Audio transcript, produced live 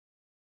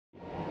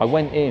I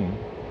went in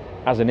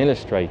as an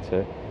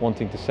illustrator,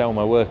 wanting to sell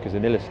my work as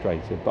an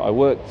illustrator, but I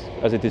worked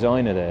as a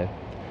designer there,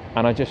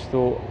 and I just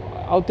thought,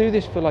 I'll do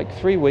this for like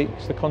 3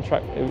 weeks. The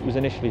contract, it was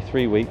initially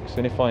 3 weeks,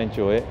 and if I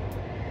enjoy it,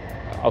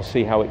 I'll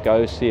see how it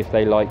goes, see if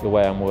they like the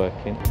way I'm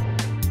working.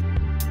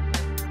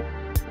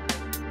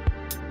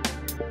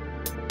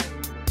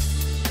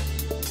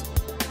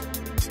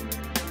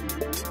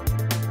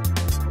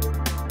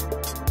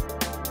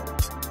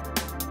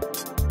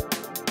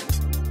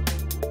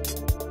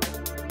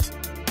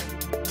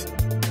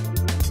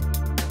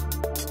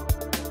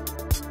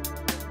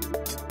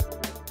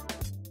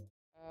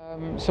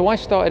 So I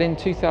started in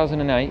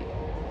 2008,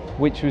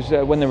 which was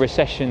when the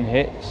recession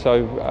hit,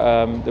 so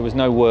there was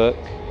no work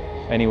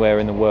anywhere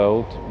in the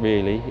world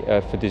really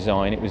for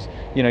design. It was,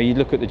 you know, you'd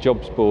look at the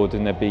jobs board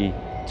and there'd be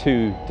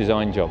 2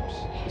 design jobs.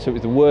 So it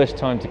was the worst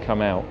time to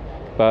come out,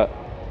 but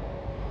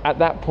at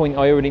that point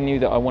I already knew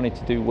that I wanted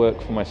to do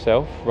work for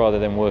myself rather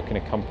than work in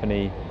a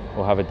company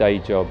or have a day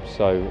job.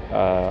 So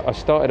I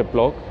started a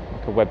blog,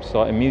 like a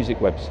website, a music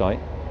website,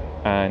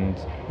 and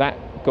that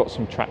got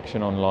some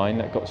traction online.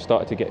 That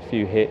started to get a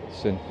few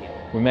hits, and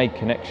we made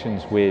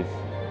connections with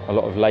a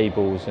lot of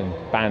labels and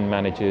band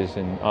managers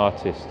and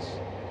artists.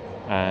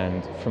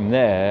 And from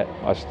there,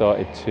 I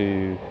started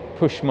to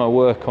push my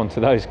work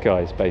onto those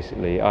guys,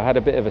 basically. I had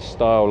a bit of a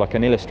style, like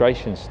an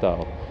illustration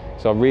style.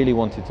 So I really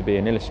wanted to be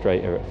an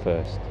illustrator at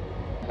first.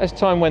 As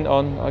time went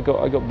on, I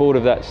got bored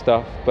of that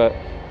stuff. But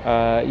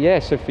yeah,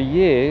 so for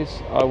years,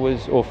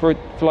 for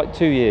like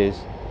 2 years,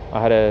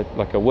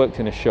 I worked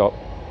in a shop,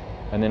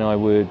 and then I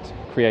would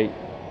create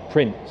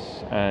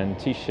prints and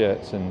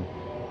t-shirts and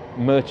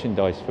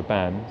merchandise for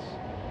bands.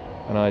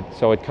 And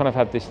so I'd kind of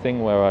have this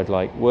thing where I'd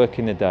like work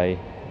in the day,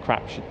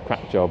 crap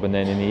job, and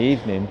then in the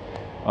evening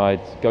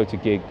I'd go to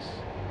gigs,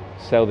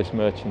 sell this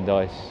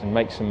merchandise and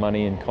make some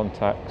money in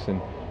contacts,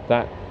 and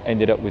that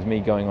ended up with me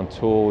going on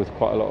tour with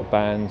quite a lot of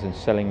bands and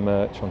selling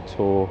merch on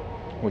tour,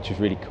 which was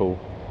really cool.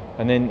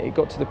 And then it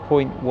got to the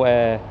point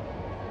where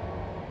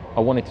I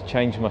wanted to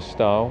change my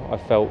style. I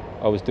felt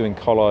I was doing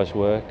collage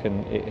work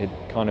and it had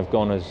kind of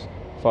gone as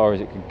far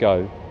as it could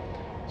go.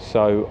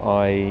 So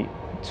I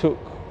took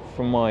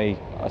from my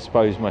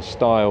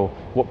style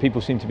what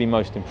people seem to be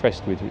most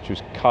impressed with, which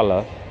was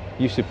colour,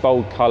 use of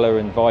bold colour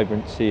and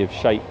vibrancy of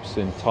shapes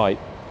and type,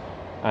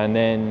 and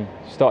then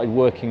started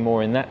working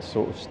more in that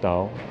sort of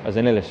style as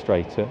an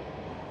illustrator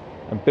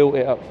and built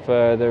it up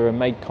further and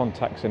made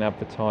contacts in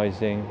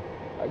advertising.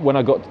 When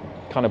I got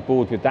kind of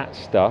bored with that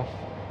stuff,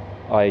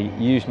 I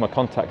used my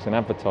contacts in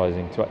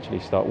advertising to actually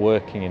start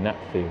working in that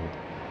field.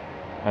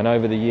 And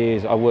over the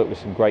years, I worked with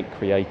some great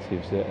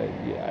creatives,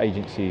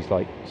 agencies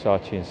like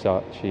Saatchi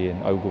Saatchi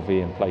and Ogilvy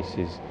and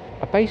places.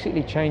 I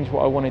basically changed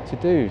what I wanted to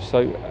do.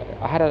 So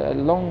I had a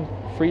long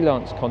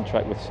freelance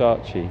contract with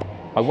Saatchi.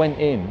 I went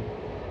in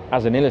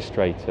as an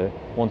illustrator,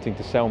 wanting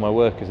to sell my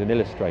work as an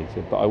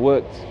illustrator, but I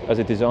worked as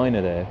a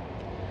designer there.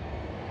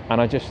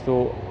 And I just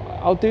thought,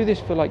 I'll do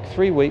this for like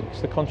 3 weeks.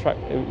 The contract,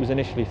 it was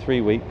initially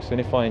 3 weeks, and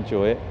if I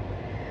enjoy it,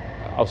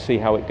 I'll see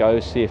how it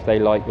goes, see if they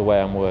like the way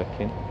I'm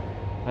working.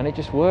 And it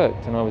just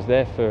worked, and I was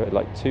there for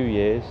like 2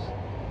 years,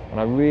 and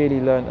I really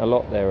learned a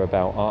lot there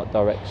about art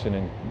direction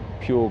and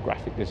pure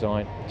graphic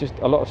design. Just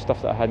a lot of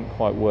stuff that I hadn't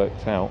quite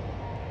worked out.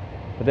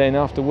 But then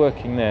after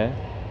working there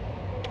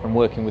and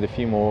working with a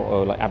few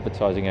more like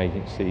advertising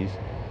agencies,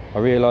 I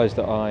realized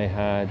that I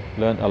had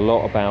learned a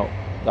lot about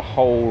the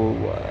whole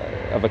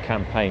of a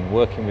campaign,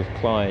 working with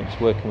clients,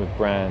 working with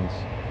brands.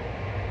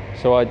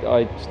 So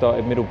I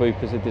started Middle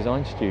Boop as a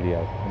design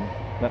studio, and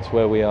that's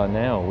where we are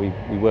now.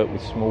 We work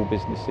with small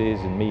businesses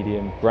and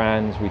medium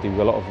brands. We do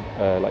a lot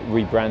of like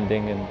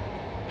rebranding and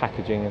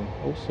packaging and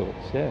all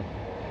sorts, yeah.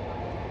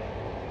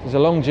 It's a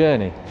long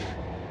journey.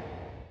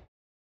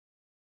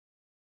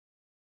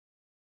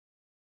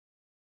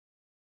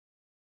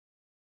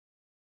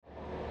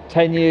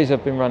 "10 years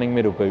I've been running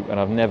Middle Boop, and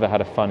I've never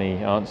had a funny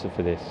answer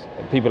for this.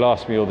 People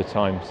ask me all the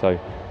time, so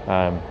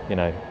you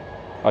know,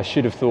 I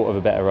should have thought of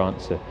a better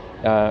answer.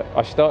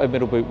 I started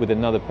Middle Boop with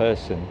another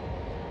person.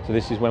 So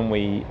this is when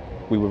we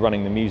were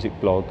running the music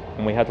blog,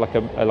 and we had like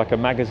a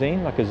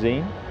magazine, like a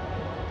zine,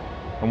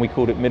 and we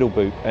called it Middle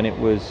Boop, and it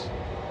was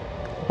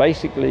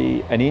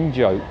basically an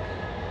in-joke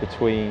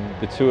between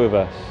the two of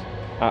us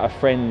at a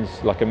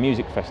friend's, like a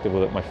music festival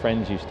that my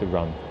friends used to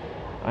run.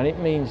 And it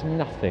means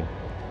nothing,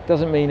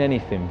 doesn't mean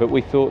anything, but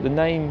we thought the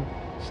name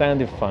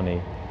sounded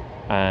funny,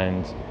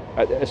 and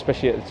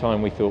especially at the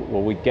time we thought,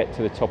 well, we'd get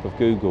to the top of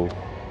Google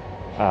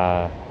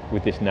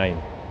with this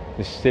name,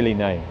 this silly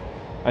name.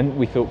 And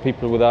we thought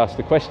people would ask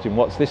the question,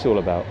 what's this all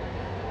about?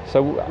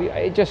 So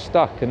it just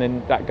stuck, and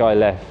then that guy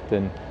left,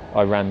 and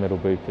I ran Middle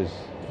Boop as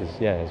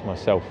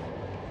myself.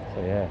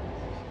 So yeah.